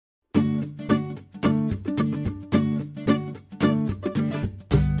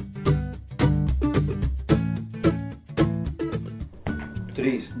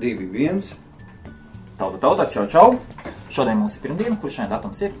3, 2, 1. Tauta, čau. Šodien mums ir pirmdiena, kurš šodien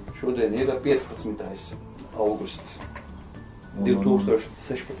datums ir? Šodien ir 15. augusts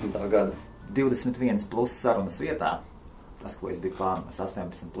 2016. gada. 21 plus sarunas vietā. Tas, ko es biju plānojis,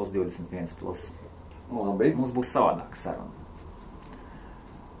 18 plus 21 plus. Labi. Mums būs savādāka saruna.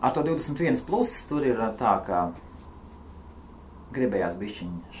 Ar to 21 plus tur ir tā, ka gribējās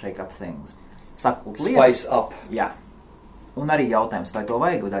bišķiņ shake up things. Sakot lietu. Spice up. Jā. Un arī jautājums, vai to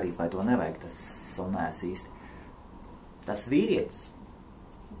vajag darīt, vai to nevajag, tas neesmu īsti. Tas vīrietis,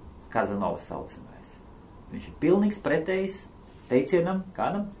 Kazanovas saucamais, viņš ir pilnīgs pretējs teicienam,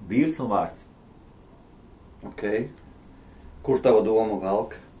 kādam? Vīrs un vārds. Ok. Kur tava doma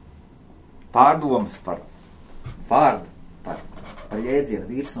velk? Pārdomas par vārdu, par jēdzienu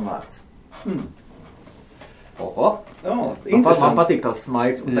vīrs un vārds. Oho, Man patīk tavs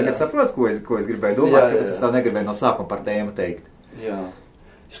smaids, un tagad saprot, ko es gribēju domāt, ka es tev negribēju no sākuma par tēmu teikt. Jā.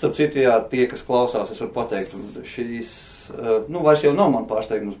 Starp citu, jā, tie, kas klausās, es varu pateikt, šīs, vairs jau nav man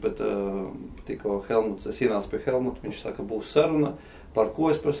pārsteigums, bet tikko Helmuts, es ienācu pie Helmuta, viņš saka, būs saruna, par ko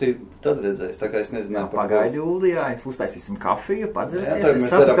es prasīju, tad redzēs, tā kā es nezināju par ko. Pagaidi, Uldi, jā, uztaisīsim kafiju, padzersies, es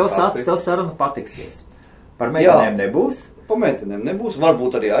saku, tev saruna patiksies. Par meitenēm nebūs? Par meitenēm nebūs,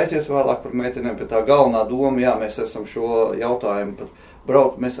 varbūt arī aizies vēlāk par meitenēm, bet tā galvenā doma, jā, mēs esam šo jautājumu pat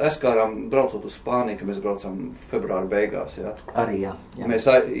mēs aizkārām braucot uz Spāniju, ka mēs braucam februāra beigās, jā. Arī, jā. Mēs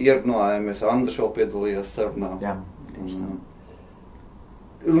ierunājāmies, Andra šo piedalījās sarunā. Jā, tieši tā.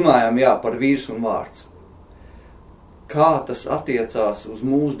 Runājām, jā, par vīrs un vārds. Kā tas attiecās uz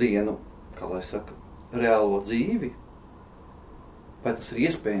mūsdienu, kā lai saka, reālo dzīvi? Vai tas ir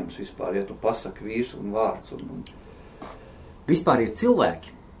iespējams vispār, ja tu pasaki vīrs un vārds? Vispār ir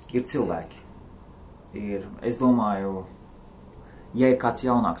cilvēki. Es domāju, ja ir kāds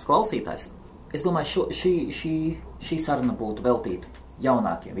jaunāks klausītājs, es domāju, šī saruna būtu veltīta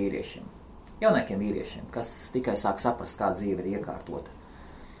jaunākiem vīriešiem, kas tikai sāk saprast, kā dzīve ir iekārtota.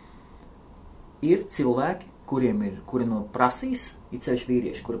 Ir cilvēki, kuri prasīs, it sevišķi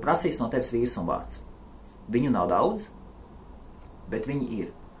vīrieši, kuri prasīs no tevis vīrs un vārds. Viņu nav daudz, bet viņi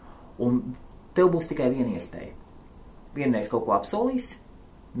ir. Un tev būs tikai viena iespēja. Vienreiz kaut ko apsolīs,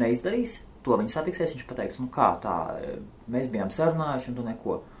 neizdarīs, to viņi satiksies, viņš pateiks, kā tā, mēs bijām sarunājuši un tu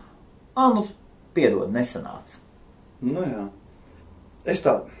neko. Piedod, nesanāca. Jā. Es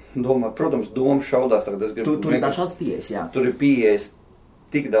tā domāju, protams, doma šaudās tagad. Tur ir dažādas pieejas, jā. Tur ir pieejas,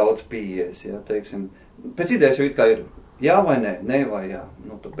 tik daudz pieejas, jā, teiksim. Pēc idejas jau it kā ir jā vai nē, nē vai jā.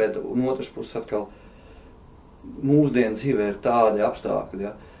 Bet un otrs puses atkal mūsdienu dzīvē ir tādi apstākļi,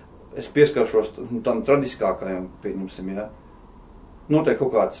 jā. Es pieskaršos tam tradiskākajam, pieņemsim, jā. Notiek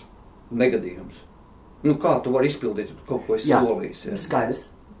kaut kāds negadījums. Kā tu vari izpildīt, tu kaut ko esi solījis, jā. Skaidrs.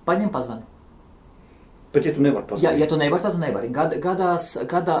 Paņem pazvani. Bet ja tu nevari pazvanīt. Ja tu nevari, tad tu nevari.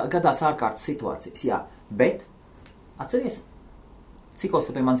 Gadās ārkārtas situācijas, jā. Bet, atceries, cikos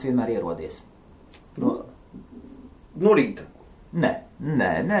tu pie manis vienmēr ierodies? No rīta. Nē.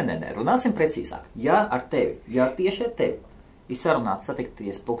 Runāsim precīzāk. Ja tieši ar tevi ir sarunāts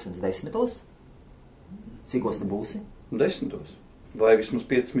satikties 10:00, cikos tu būsi? 10. Vai vismaz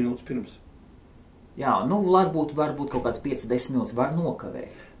 5 minūtes pirms. Jā, varbūt kaut kāds 5-10 minūtes var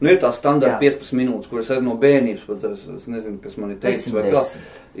nokavēt. Ir tā standarta 15 minūtes, kuras arī no bērnības, pat es nezinu, kas man ir teicis, vai kā.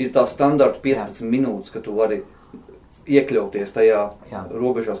 Ir tā standarta 15 minūtes, ka tu vari iekļauties tajā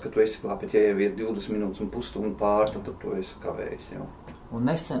robežās, ka tu esi klāt, bet ja jau ir 20 minūtes un pusstundu pār, tad tu esi kavējis, jā. Un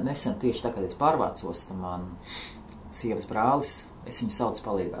nesen tieši tā, kad es pārvācos, tad man sievas brālis, es viņu saucu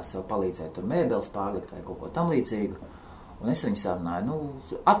palīgā, sev palīdzēju tur mēbeles pārlikt vai kaut ko tam līdzīgu. Un es viņu sarunāju,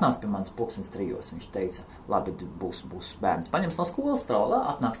 atnāc pie manis 2:00. Viņš teica, labi, būs bērns paņems no skolas, traulā,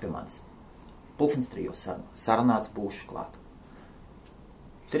 atnāks pie manis. 2:00 sarunāts, būšu klāt.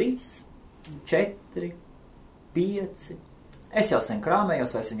 3, 4, 5. Es jau sen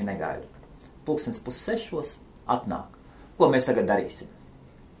krāmējos, vai es viņu negaidu. 5:30 atnāk. Ko mēs tagad darīsim?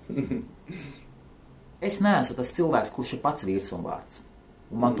 Es neesmu tas cilvēks, kurš ir pats vīrs un vārds.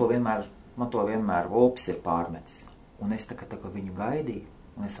 Un man to vienmēr ops ir pārmetis. Un es tā kā viņu gaidīju,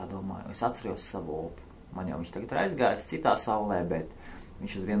 un es tā domāju, es atceros savu opi. Man jau viņš tagad ir aizgājis citā saulē, bet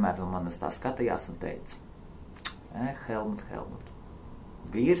viņš uz vienmēr no manis tā skatījās un teica, Helmut,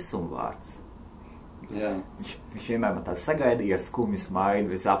 vīrs un vārds. Jā. Viņš vienmēr man tā sagaidīja ar skumju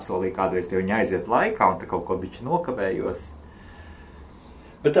smaidu, es apsolīju kādreiz pie viņa aiziet laikā, un tā kaut ko bišķi nokavējos.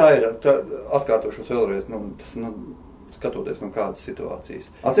 Bet tā ir, atkārtošos vēlreiz, skatoties no kādas situācijas.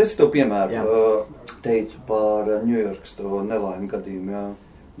 Atceries tev piemēru, teicu par Ņujorkas to nelaimi gadījumu, jā,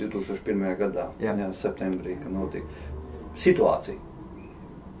 2001. gadā, jā, septembrī, kad notika. Situācija.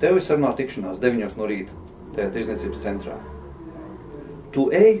 Tev ir sarunā tikšanās 9:00 no rīta, tajā tirzniecības centrā. tu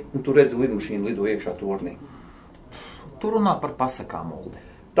ej un tu redzi lidmašīnu lido iekšā tornī. Tu runā par pasakām, Uldi.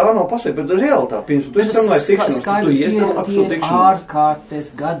 Tā nav pasaka, bet realitāte. Pirms tu esi samlājis tikšanos, tu ies tev absolūti tikšanos. Ārkārtas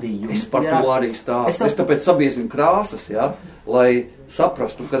gadījumi. Es par to arī stāstu. Es tāpēc sabiezinu krāsas, ja, lai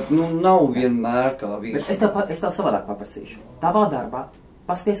saprastu, ka nav vienmēr kā vīrs. Es tev savādāk paprasīšu. Tavā darbā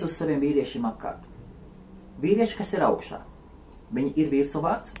pasties uz saviem vīriešiem apkārt. Vīrieši, kas ir augšā, viņi ir vīrs un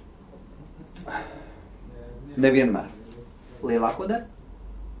vārds? Nevienmēr. Lielāko daru?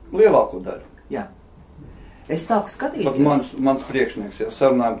 Lielāko daru. Jā. Es sāku skatīties. Pat mans priekšnieks, ja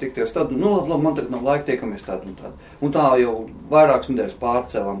sarunājam tikties tad, labi, man tagad nav laika tiekamies tādu un tādu. Un tā jau vairākas nedēļas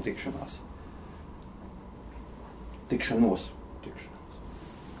pārcēlām tikšanās. Tikšanos.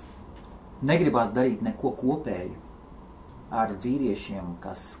 Negribās darīt neko kopēju ar vīriešiem,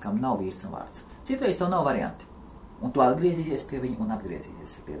 kam nav vīrs un vārds. Citreiz tev nav varianti. Un tu atgriezīsies pie viņa un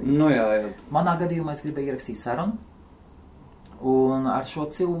atgriezīsies pie viņa. Nu jā. Manā gadījumā es gribēju ierakstīt sarunu. Un ar šo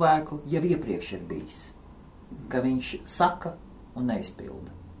cilvēku jau iepriekš ir bijis, ka viņš saka un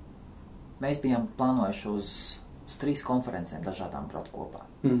neizpilda. Mēs bijām plānojuši uz 3 konferencēm dažādām braukt kopā.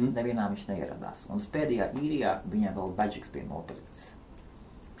 Nevienā viņš neieradās. Un uz pēdējā īrijā viņam vēl badžiks bija nopirkts.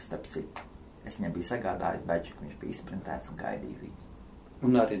 Starp citu. Es viņam biju sagādājis badžiku, viņš bija izprintēts un gaidīja viņu.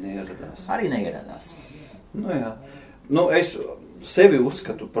 Un arī neieradās. Arī neieradās. Nu jā. Nu, es sevi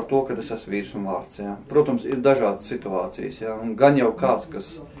uzskatu par to, ka es esmu vīrs un vārds. Jā. Protams, ir dažādas situācijas. Jā. Un gan jau kāds, kas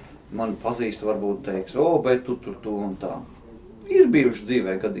man pazīst, varbūt teiks, bet tu un tā. Ir bijuši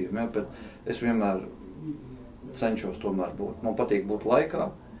dzīvē gadījumi, ja, bet es vienmēr cenšos tomēr būt. Man patīk būt laikā.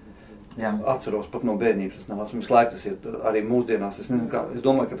 Jā. Atceros pat no bērnības, tas nav visu laiku, tas ir arī mūsdienās. Es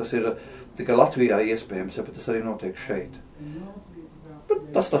domāju, ka tas ir tikai Latvijā iespējams, ja, bet tas arī notiek šeit. Bet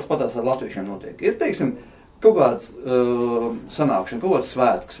tas patās ar latviešiem notiek. Ir, teiksim, kaut kāds sanākšana, kaut kāds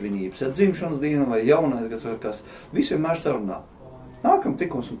svētks svinības, ja, dzimšanas diena vai jaunais gads vai kas. Visi vienmēr sarunā. Nākam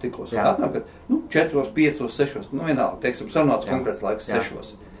tikos un tikos. Atnākat 4, 5, 6. Nu vienalga, teiksim, sarunāts konkrēts laiks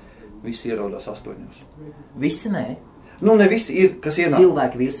 6. Visi ierodās 8. Visi nē. Nu ne visi ir, kas ienāk.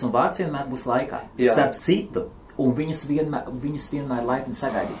 Cilvēki vīrs un vārds vienmēr būs laikā. Jā. Starp citu, un viņus vienmēr laipni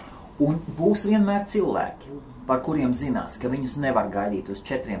sagaidīs. Un būs vienmēr cilvēki, par kuriem zinās, ka viņus nevar gaidīt uz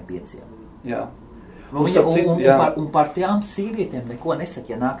 4, 5. Jā. Un par tām sīvietēm neko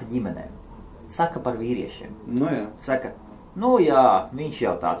nesaka, ja nāk ģimenēm. Saka par vīriešiem. Nu jā. Saka, viņš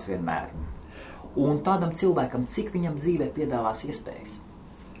jau tāds vienmēr. Un tādam cilvēkam, cik viņam dzīvē piedāvās iespējas?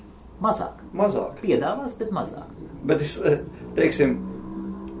 Mazāk. Piedāvās, bet mazāk. Bet es, teiksim,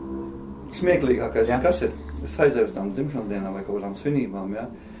 smieklīgākais, kas ir? Es aizēju uz tām dzimšanas dienām vai kaut kādām svinībām, ja?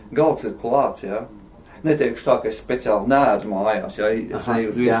 Galds ir klāts, ja? Neteikšu tā, ka es speciāli neēdu mājās, ja? Es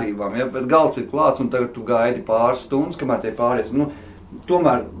eju uz viesībām, ja? Bet galds ir klāts un tagad tu gaidi pāris stundas, kamēr tie pāries. Nu,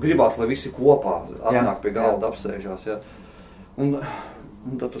 tomēr gribās, lai visi kopā atnāk pie galda, apsēžās, ja? Un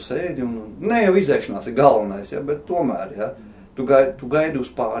tad tu sēdi un ne jau izēšanās ir galvenais, ja? Bet tomēr, ja? Tu gaidi uz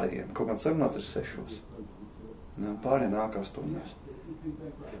pārējiem. Kaut gan sarunāt ir 6. Ja? Pārējiem nāk 8.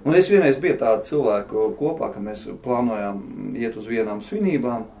 Un es vienreiz biju tādu cilvēku kopā, ka mēs plānojām iet uz vienām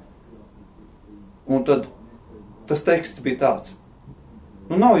svinībām. Un tad tas teksts bija tāds.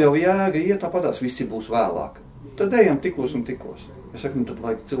 Nu nav jau jēga iet, tāpatās visi būs vēlāk. Tad ejam tikos un tikos. Es saku, tad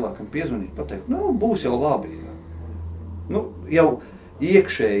vajag cilvēkam piezvanīt, pateikt, būs jau labi. Ja? Nu, jau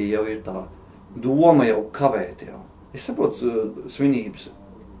iekšēji jau ir tā doma jau kavēt jau. Es saprotu, svinības,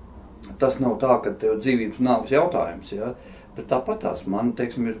 tas nav tā, ka tev dzīvības nāves jautājums, ja? Bet tāpatās man,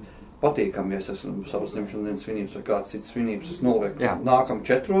 teiksim, ir patīkami, ja es esmu savas dzimšanas dienas svinības vai kāds cits svinības, es nolieku, nākam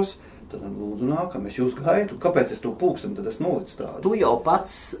 4, tad lūdzu nākam, es jūs gaidu, kāpēc es to pulksteni, tad es nolicu tādu. Tu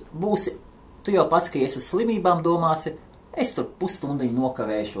jau pats, ka ja es uz slimībām domāsi, es tur pusstundiņu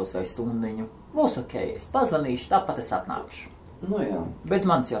nokavēšos vai stundiņu, būs ok, es pazvanīšu, tāpat es atnākšu. Nu jā. Bez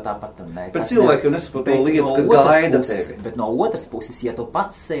manis jau tāpat tur nē. Bet cilvēki jau nesaprot to lietu, kad gaida tevi. Bet no otras puses, ja tu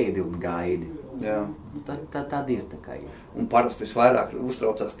pats sēdi un gaidi, tad ir tā kā ir. Un parasti visvairāk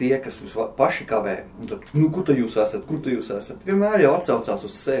uztraucās tie, kas paši kavē. Un tad, kur tu jūs esat? Vienmēr jau atsaucās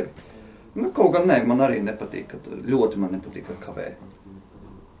uz sevi. Nu, kaut gan nē, man arī nepatīk, ļoti man nepatīk, kad kavē.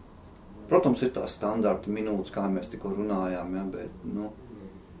 Protams, ir tās standarta minūtes, kā mēs tikko runājām, ja, bet,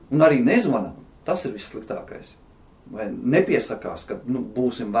 un arī nezvana, tas ir vissliktākais. Vai nepiesakās, ka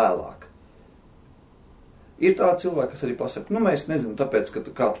būsim vēlāk. Ir tādi cilvēki, kas arī pasaka, mēs nezinām, tāpēc, ka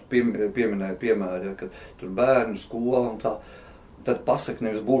kā tu pieminēji piemēri, ja, ka tur bērnu skola un tā, tad pasaka,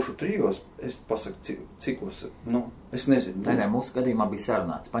 nevis būšu 3, es pasaku, cikos, es nezinu. Nē, mūsu gadījumā bija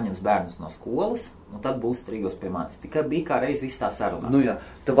sarunāts, paņems bērnus no skolas, un tad būs 3 pie manis. Tikai bija kā reiz viss tā sarunāts. Nu jā,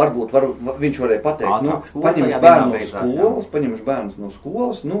 tad varbūt viņš varēja pateikt, paņemš bērnus no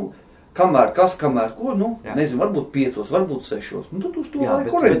skolas, kamēr ko, nezinu, varbūt 5, varbūt 6. Tu uz to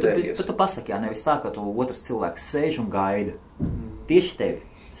laiku orientējies. Bet tu pasaki, nevis tā, ka tu otrs cilvēks sēž un gaida. Tieši tevi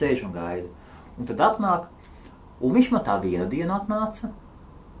sēž un gaida. Un tad atnāk, un viņš man tā vienu dienu atnāca,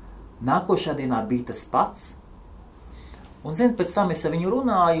 nākošā dienā bija tas pats, un, zini, pēc tam es ar viņu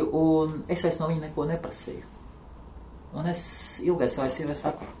runāju, un es vairs no viņa neko neprasīju. Un es ilgais savai sievai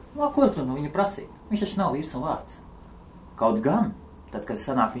saku, ko tu no viņa prasīt? Viņš taču nav vīrs un vārds. Kaut gan, tad, kad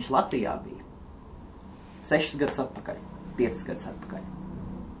sanāk viņš Latvijā bija, 6 gadus atpakaļ, 5 gadus atpakaļ,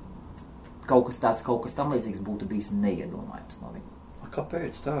 kaut kas tam līdzīgs būtu bijis neiedomājams no viņa.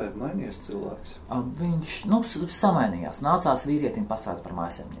 Kāpēc tā ir mainījies cilvēks? Viņš, samainījās. Nācās vīrietim pastrādāt par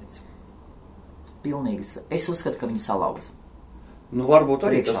mājasemnieci. Pilnīgi. Es uzskatu, ka viņu salauza. Varbūt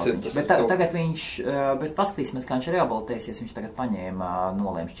arī tas ir. Tagad viņš, bet paskatīsimies, kā viņš rehabilitēsies, viņš tagad paņēma,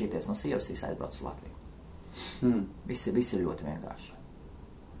 nolēma šķirties no sievas, aizbrauc uz Latviju. Viss ir ļoti vienkārši.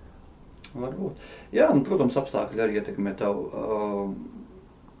 Varbūt. Jā, protams, apstākļi arī ietekmē tavu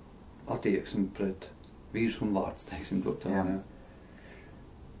attieksmi pret vīrs un vārds, teiksim to tā. Jā.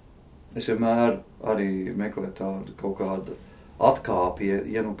 Es vienmēr arī meklēju tādu kaut kādu atkāpi,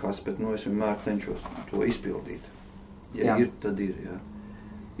 ja kas, bet es vienmēr cenšos to izpildīt. Ja ir, tad ir, jā.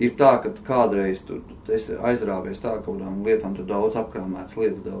 Ir tā, ka kādreiz tu esi aizrāvies tā kādām lietām, tu daudz apkrāmētas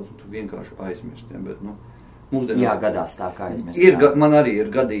lietas daudz, un tu vienkārši aizmirst, ja, bet, mūsdienās... Jā, gadās tā, kā aizmirst. Man arī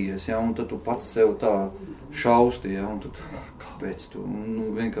ir gadījies, ja, un tad tu pats sev tā šausti, ja, un tad, kāpēc tu,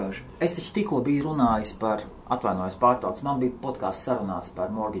 vienkārši... Es taču tikko biju runājis par, atvainojos pārtauc, man bija podcasts sarunāts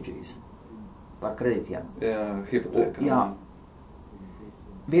par mortgages, par kredītiem. Jā, hipotekā. Jā.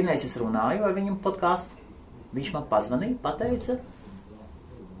 Vienreiz es runāju ar viņam podcastu, viņš man pazvanīja, pateica,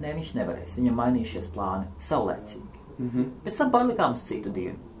 viņš nevarēs, viņam mainījušies plāni saulēcīgi. Pēc tam pārlikām uz citu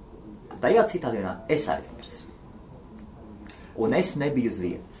dienu. Tajā citā dienā es aizmirsu. Un es nebiju uz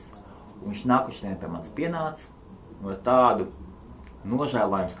vietas. Un viņš nākušajā pie manis pienāca no tādu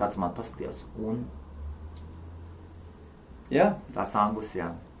nožēlājumu skats man paskatījās. Un jā. Tāds anglis, jā.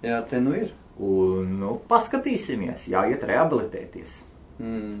 Jā, te ir. Un, paskatīsimies, jāiet rehabilitēties.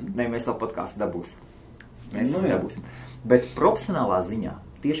 Mēs to podcastu dabūsim. Mēs to dabūsim. Bet profesionālā ziņā,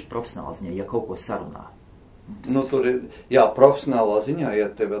 tieši profesionālā ziņā, ja kaut ko sarunā. Tur ir, jā, profesionālā ziņā, ja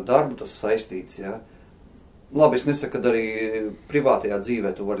tev ar darbu tas saistīts, jā. Labi, es nesaku, ka arī privātajā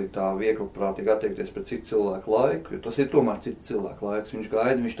dzīvē tu vari tā viegli prātīgi attiekties pret citu cilvēku laiku, jo tas ir tomēr citu cilvēku laiks. Viņš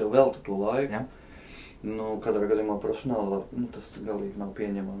gaida, viņš tev velta to laiku. Jā. Katrā gadījumā profesionālā, tas galīgi nav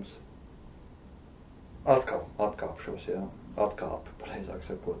pieņemams. Atkāpšos, jā. Atkāpi, pareizāk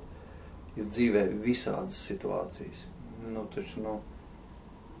sakot. Ir dzīvē visādas situācijas.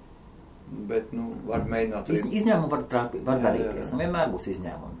 Bet, var mēģināt... Izņēmumi var gadīties, un vienmēr būs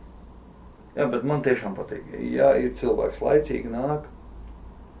izņēmumi. Jā, bet man tiešām patīk. Ja ir cilvēks laicīgi nāk,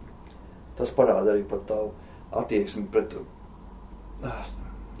 tas parāda arī par tavu attieksmi pret,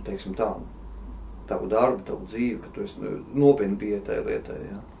 teiksim tā, tavu darbu, tavu dzīvi, ka tu esi nopietni pieeja tai lietai,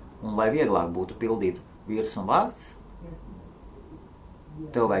 jā. Un lai vieglāk būtu pildīt vīrs un vārds,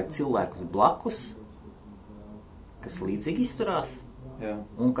 tev vajag cilvēkus blakus, kas līdzīgi izturās, jā.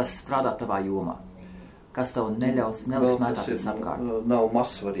 Un kas strādā tavā jomā, kas tev neliks mētāties apkārt. Nav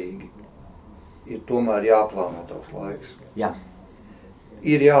mazsvarīgi. Ir tomēr jāplāno tavs laiks. Jā.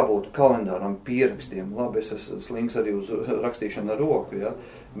 Ir jābūt kalendāram, pierakstiem. Labi, es esmu slings arī uz rakstīšanu ar roku, ja?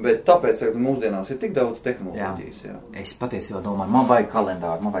 Bet tāpēc, ka mūsdienās ir tik daudz tehnoloģijas. Jā. Es patiesībā domāju, man vajag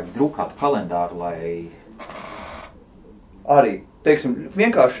kalendāru, man vajag drukātu kalendāru, lai... Arī, teiksim,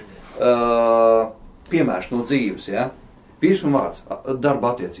 vienkārši piemērs no dzīves, ja? Vīrs un vārds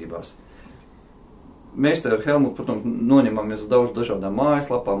darba attiecībās. Mēs te ar Helmutu, protams, noņemamies daudz dažādām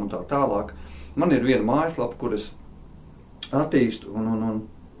mājaslapām un tā tālāk. Man ir viena mājaslapa, kur es attīstu, un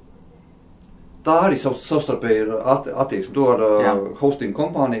tā arī savstarpēji ir attieksme. To ar hosting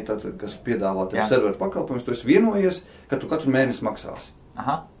kompāniju, tātad, kas piedāvā tev serveru pakalpojumus, tu esi vienojies, ka tu katru mēnesi maksāsi.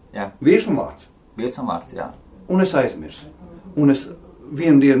 Aha, jā. Vīrs un vārds. Vīrs un vārds, jā. Un es aizmirsu. Un es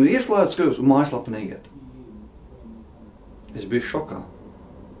vienu dienu ieslēdzu, skatos, un mājaslapa neiet. Es biju šokā.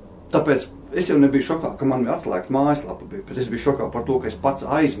 Tāpēc es jau nebiju šokā, ka man bija atslēgta mājaslapa, bet es biju šokā par to, ka es pats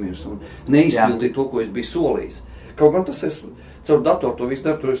aizmirsu un neizpildīju to, ko es biju solījis. Kaut gan tas es caur datoru to visu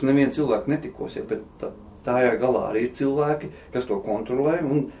daru, tur es nevienu cilvēku netikos, ja, bet tajā galā arī ir cilvēki, kas to kontrolē,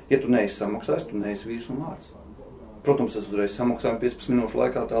 un ja tu neesi samaksājis, tu neesi vīrs un vārds. Protams, es uzreiz samaksāju 15 minūšu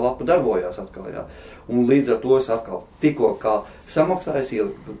laikā, tā lapa darbojās atkal, jā. Un līdz ar to es atkal tikko kā samaksājis,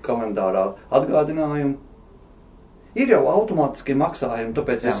 ieliku kalendārā atgādinājumu. Ir jau automātiskie maksājumi,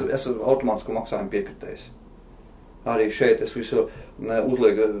 tāpēc es esmu automātisko maksājumu piekritējis. Arī šeit es visu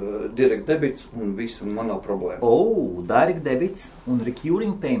uzlieku direct debits un visu, un man nav problēma. Direct debits un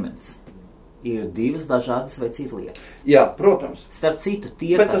recurring payments. ir divas dažādas vai citas lietas. Jā, protams. Starp citu,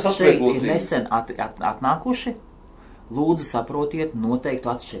 tie, kas šeit ir nesen atnākuši, lūdzu saprotiet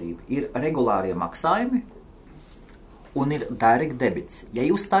noteiktu atšķirību. Ir regulārie maksājumi un ir direct debits. Ja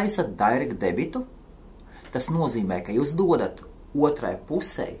jūs taisat direct debitu, tas nozīmē, ka jūs dodat otrai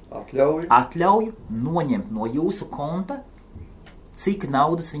pusē atļauju noņemt no jūsu konta, cik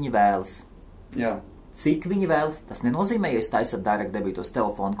naudas viņi vēlas. Jā. Cik viņi vēlas, tas nenozīmē, ja jūs taisat direct debitu uz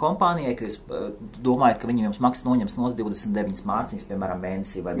telefonu kompānijai, ka jūs domājat, ka viņi jums noņems nos 29 mārciņas, piemēram,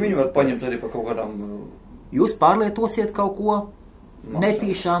 mēnesī vai 20. Viņi var paņemt arī par kaut kādām... Jūs pārlietosiet kaut ko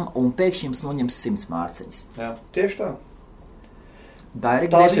netīšām un pēkšņi jums noņems 100 mārciņas. Jā, tieši tā.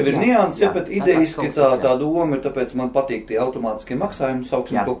 Tās jau ir nianses, bet idejiski tā doma ir, tāpēc man patīk tie automātiskie maksājumi,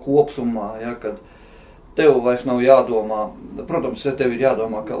 sauksim to kopsumā, ja, kad tev vairs nav jādomā, protams, tev ir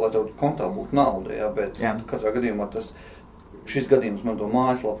jādomā, ka, lai tev kontā būtu nauda, ja, bet katrā gadījumā šis gadījums man to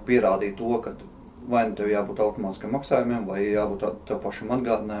mājaslapu pierādīja to, ka vai nu tev jābūt automātiskiem maksājumiem, vai jābūt tev pašam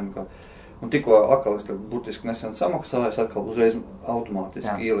atgādinājumam, un tikko atkal es burtiski nesen samaksāju, es atkal uzreiz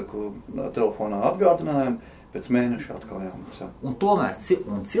automātiski ieliku telefonā atgādinājumu, pēc mēneša atkal jāmaksā. Un tomēr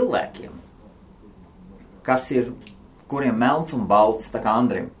cilvēkiem, kuriem melns un balts, tā kā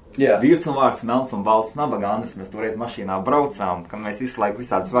Andrim, vīrs un vārds melns un balts, nabaga Andris, mēs toreiz mašīnā braucām, kad mēs visu laiku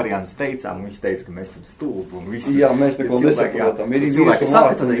visādus variantus teicām, un viņš teica, ka mēs esam stulbi un visi. Jā, mēs neko nesaprotam. Cilvēki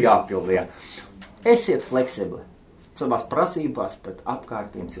saka, tad ir jāpild, jā. Esiet fleksibli savās prasībās pret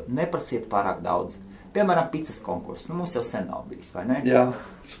apkārtiem, neprasiet pārāk daudz. Piemēram, picas konkurss, mums jau sen nav bijis, vai ne? Jā,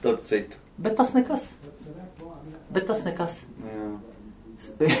 starp citu. Bet tas nekas. Jā.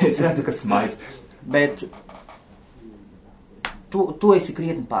 Es redzu, ka smaidz. Bet tu esi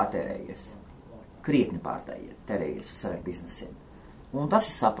krietni pārtērējies. Uz saviem biznesiem. Un tas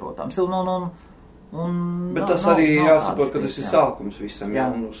ir saprotams. Bet tas arī jāsaprot, ka tas ir sākums visam. Jā.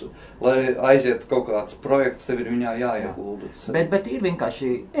 Lai aiziet kaut kāds projekts, tev ir viņā jāiegulda. Bet ir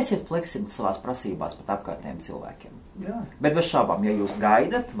vienkārši, esiet fleksibli savās prasībās pat apkārtējiem cilvēkiem. Jā. Bet bez šābām, ja jūs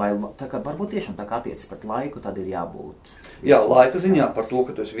gaidat, vai tā kā varbūt tiešām tā kā attiecas pret laiku, tad ir jābūt. Jā, laika ziņā par to,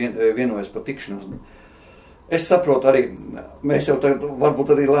 ka tu esi vienojies par tikšanos. Es saprotu arī, mēs jau tagad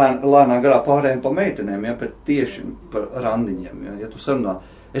varbūt arī lēnā garā pārējām pa meitenēm, ja, bet tieši par randiņiem. Ja tu sarunā,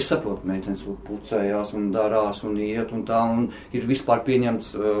 es saprotu, meitenes pucējās un darās un iet un tā, un ir vispār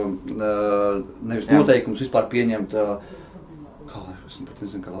pieņemts, nevis noteikums, vispār pieņemt, es pat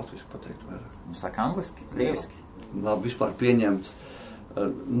nezinu, kā latviski pateikt vairāk. Saka angliski, krieviski. Labi, vispār pieņemts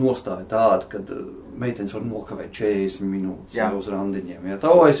nostāja tāda, kad meitenes var nokavēt 40 minūtes uz randiņiem. Ja.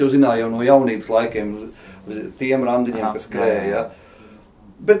 Tā es jau zināju jau no jaunības laikiem uz tiem randiņiem, kas skrēja. Ja.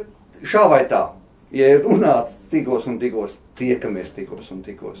 Bet šā vai tā, ja ir runāts tikos un tikos, tiekamies tikos un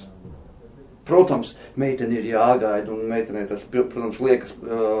tikos. Protams, meiteni ir jāgaida, un meitenei tas, protams, liekas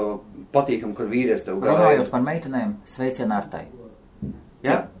patīkam, kad vīries tev gaida. Runājot par meitenēm, sveicien Artai.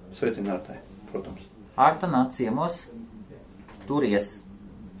 Jā, sveicien Artai, protams. Arta nāc ciemos. Turies.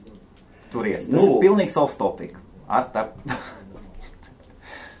 Tas ir pilnīgs off topic. Arta.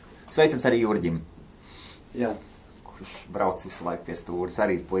 Sveicams arī Jurģim. Jā. Kurš brauc visu laiku pie stūres,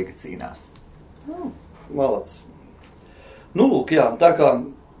 arī puika cīnās. Malacis. Lūk, jā, tā kā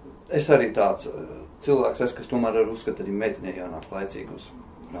es arī tāds cilvēks esmu, kas tomēr arī uzskata arī meitenē jānāk laicīgi uz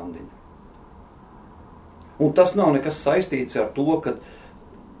randiņu. Un tas nav nekas saistīts ar to, ka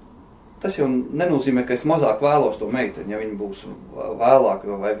tas jau nenozīmē, ka es mazāk vēlos to meiteni, ja viņa būs vēlāk,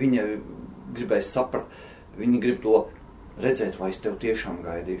 vai viņa gribēs saprast, viņa grib to redzēt, vai es tev tiešām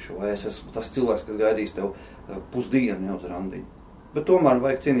gaidīšu, vai es esmu tas cilvēks, kas gaidīs tev pusdienu jau uz randiņu. Bet tomēr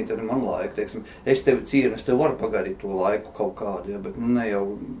vajag cienīt arī man laiku, teiksim, es tevi cienu, es tev varu pagaidīt to laiku kaut kādu, ja, bet ne jau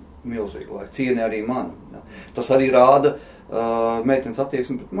milzīgu laiku, cieni arī mani. Ja. Tas arī rāda meitenes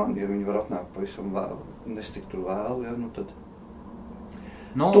attieksmi pret mani, ja viņi var atnākt pavisam vēlu, un es tik tur vēlu, ja, nu tad...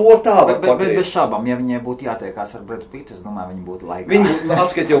 To tā var pagriezt. Bet bez šābām, ja viņai būtu jātiekās ar Bredu Pittu, es domāju, viņi būtu laikā. Viņi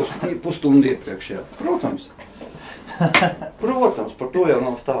atskait jau pusstundu iepriekš, jā. Protams. Protams, par to jau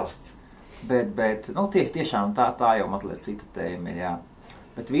nav stāsts. Bet tiešām tā jau mazliet cita tēma ir, jā.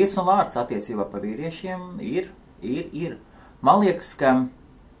 Bet vīrs un vārds attiecībā par vīriešiem ir. Man liekas, ka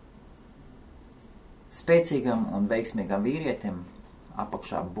spēcīgam un veiksmīgam vīrietim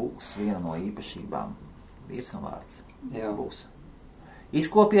apakšā būs viena no īpašībām. Vīrs un vārds. Jā. Būs.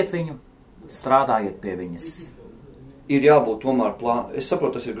 Izkopiet viņu, strādājiet pie viņas. Ir jābūt tomēr es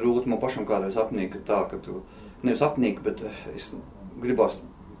saprotu, tas ir grūti, man pašam kādreiz apnīk tā, ka tu nevis apnīk, bet es gribās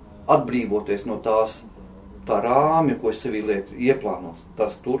atbrīvoties no tās tā rāmja, ko es sevī lieku, ieplānots,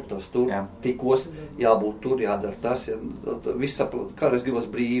 tas tur, Jā. tikos, jābūt tur, jādara tas, kādreiz gribas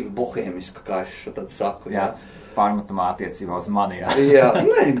brīvi, bohēmiska, kā es tad saku, jā. Pārmetumā attiecībā uz mani, jā. Jā,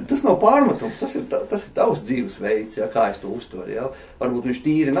 nē, tas nav pārmetums, tas ir tavs dzīvesveids, jā, kā es to uztveru, jā. Varbūt viņš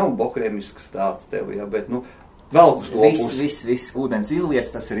tīri nav bohēmisks tāds tev, jā, bet, velk uz to pusi. Viss ūdens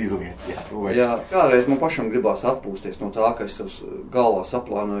izliets, tas ir izliets, jā. Jā, kādreiz man pašam gribās atpūsties no tā, ka es savus galvā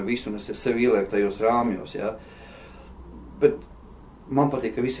saplānoju visu un es sevi ielieku tajos rāmjos, jā. Bet man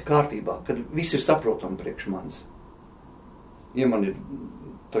patīk, ka viss ir kārtībā, kad viss ir saprotami priekš manis. Ja man ir,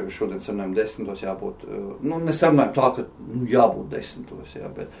 tagad šodien sarunājam 10. jābūt, nesarunājam tā, ka jābūt 10. jā,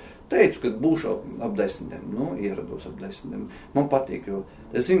 bet teicu, ka būšu ap 10. Ierados ap 10. Man patīk, jo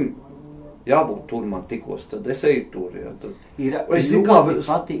es zinu, jābūt tur man tikos, tad es eju tur, jā. Ir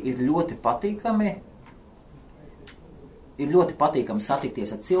ļoti patīkami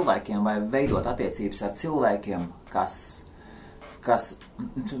satikties ar cilvēkiem vai veidot attiecības ar cilvēkiem, kas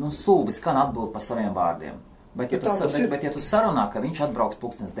stulbi skan atbild par saviem vārdiem. Bet ja tu sarunā, ka viņš atbrauks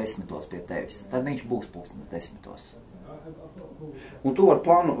 10:00 pie tevis, tad viņš būs 10:00. Un tu vari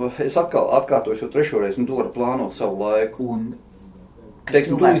plānot, es atkārtoju jau 3. reizi, un tu vari plānot savu laiku.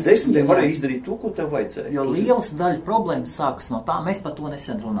 Teiksim, tu līdz 10. varēja izdarīt to, ko tev vajadzēja. Jo lielas daļa problēmas sākas no tā, mēs par to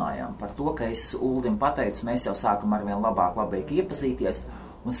nesen runājām, par to, ka es Uldim pateicu, mēs jau sākam arvien labāk iepazīties,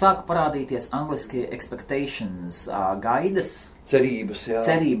 un sāka parādīties angliski expectations, gaidas. Cerības, jā.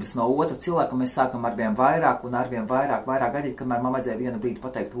 Cerības no otra cilvēka, mēs sākam arvien vairāk gaidīt, kamēr man vajadzēja vienu brīdi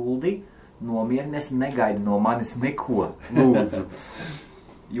pateikt, Uldi, nomierinies, negaidi no manis neko, lūdzu.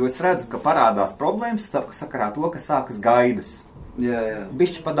 Jo es redzu, ka parādās problēmas sakarā to, ka sākas gaidas. Jā.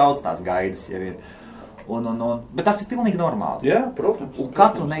 Bišķi pa daudz tās gaidas jau ir. Bet tas ir pilnīgi normāli. Jā, protams. Un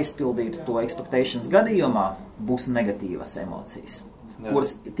katru neizpildītu to expectations gadījumā būs negatīvas emocijas,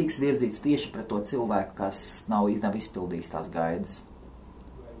 kuras tiks virzītas tieši pret to cilvēku, kas nav izpildījis tās gaidas.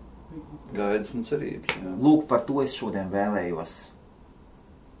 Gaidas un cerības, jā. Lūk, par to es šodien vēlējos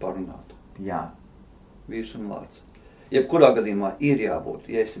parunāt. Jā. Vīrs un vārds. Jebkurā gadījumā ir jābūt.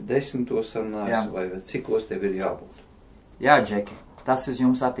 Ja esi 10. sarunājis vai cikos tev ir jābūt. Jā, Džeki, tas uz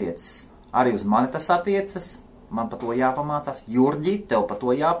jums attiecas. Arī uz mani tas attiecas. Man par to jāpamācās. Jurģi, tev par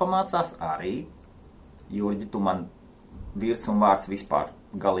to jāpamācās arī. Jurģi, tu man vīrs un vārds vispār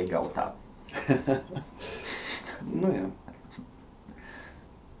galīgi autā. Jā.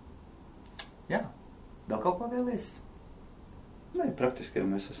 Jā. Vēl kaut ko vēlies? Nē, praktiski jau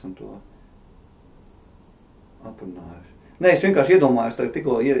mēs esam to aprunājuši. Nē, es vienkārši iedomājos,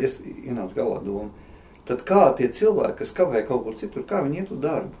 tikko ienāca galvā doma. Tad kā tie cilvēki, kas kavē kaut kur citur, kā viņi iet uz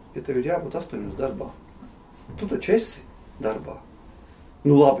darbu? Ja tev ir jābūt 8 darbā, tu taču esi darbā.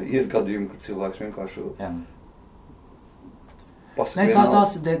 Labi, ir gadījumi, kad cilvēks vienkārši pasaka.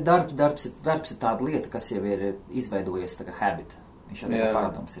 Tās ir darbs ir tāda lieta, kas jau ir izveidojies tā kā habit. Viņš jau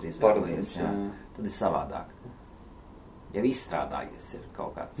paradums ir izveidojies. Jā. Tad ir savādāk. Jau izstrādājies ir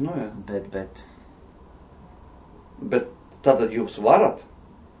kaut kāds. Bet tad jūs varat.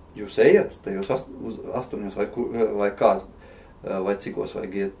 Jūs ejat tajos uz 8 vai kā, vai cikos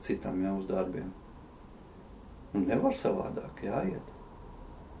vajag iet citam jau uz darbiem. Un nevar savādāk, jāiet.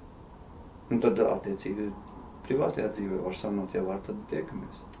 Un tad attiecīgi privātajā dzīvē var sanot, ja var, tad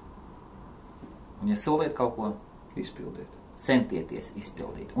tiekamies. Un ja soliet kaut ko, izpildiet. Centieties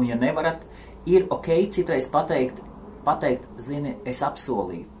izpildīt. Un ja nevarat, ir ok citreiz pateikt, zini, es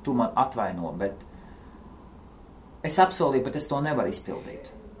apsolīju, tu man atvaino, bet es apsolīju, bet es to nevaru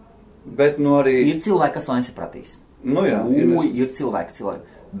izpildīt. Bet arī... Ir cilvēki, kas to nesapratīs. Jā. Ir cilvēki.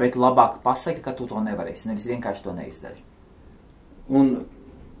 Bet labāk pasaka, ka tu to nevarēsi. Nevis vienkārši to neizdari. Un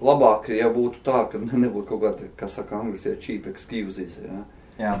labāk, ja būtu tā, ka nebūtu kaut kāda, kā saka angliski, cheap excuses.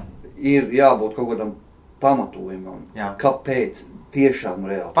 Jā. Ir jābūt kaut kādam pamatojumam. Jā. Kāpēc tiešām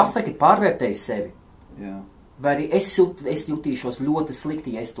reāli? Pasaki, pārvērtēji sevi. Jā. Vai arī es jutīšos ļoti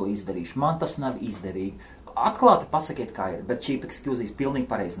slikti, ja es to izdarīšu. Man tas nav izdevīgi. Atklāti pasakiet, kā ir, bet cheap excuses pilnīgi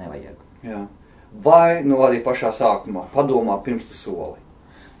pareizi nevajag. Jā. Vai arī pašā sākumā padomā pirms tu soli.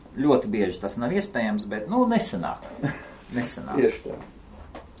 Ļoti bieži tas nav iespējams, bet nesanāk. Tieši tā.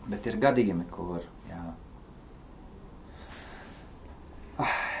 Bet ir gadījumi, kur, jā.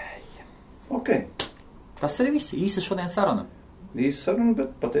 Ok. Tas arī viss. Īsa šodien saruna. Īsa saruna,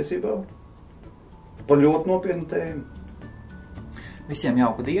 bet patiesībā par ļoti nopietnu tēmu. Visiem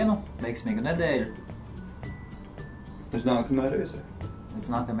jauku dienu, veiksmīgu nedēļu. Līdz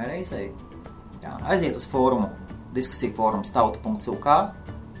nākamajai reizei. Jā, aiziet uz fórumu, diskusiju fórums tauta.uk.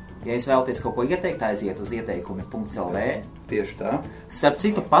 Ja jūs vēlaties kaut ko ieteikt, aiziet uz ieteikumi.lv. Tieši tā. Starp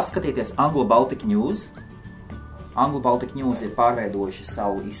citu, paskatieties Anglo Baltic News. Anglu Baltic News ir pārveidojuši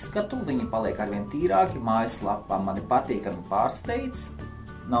savu izskatu, viņi paliek arvien tīrāki, mājaslapā mani patīkami pārsteidz,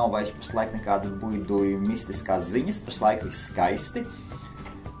 nav vairs pašlaik nekādas buiduju mistiskās ziņas, pašlaik viss skaisti.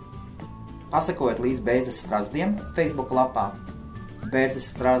 Pasakojiet līdz Bērzes strazdiem Facebook lapā. Bērzes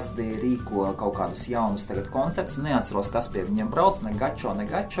strazdi rīko kaut kādus jaunus tagad konceptus, neatceros, kas pie viņiem brauc, ne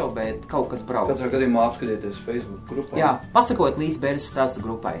gačo, bet kaut kas brauc. Katrā gadījumā apskatieties Facebook grupā. Jā, pasakojiet līdz Bērzes strazdu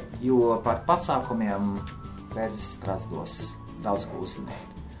grupai, jo par pasākumiem Bērzes strazdos daudz ko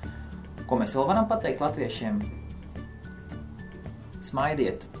uzzināt. Ko mēs vēl varam pateikt latviešiem?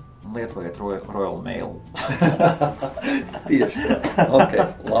 Smaidiet un lietojiet Royal Mail. Tieši. Ok,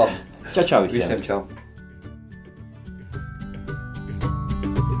 labi. Čau visiem. Visiem čau.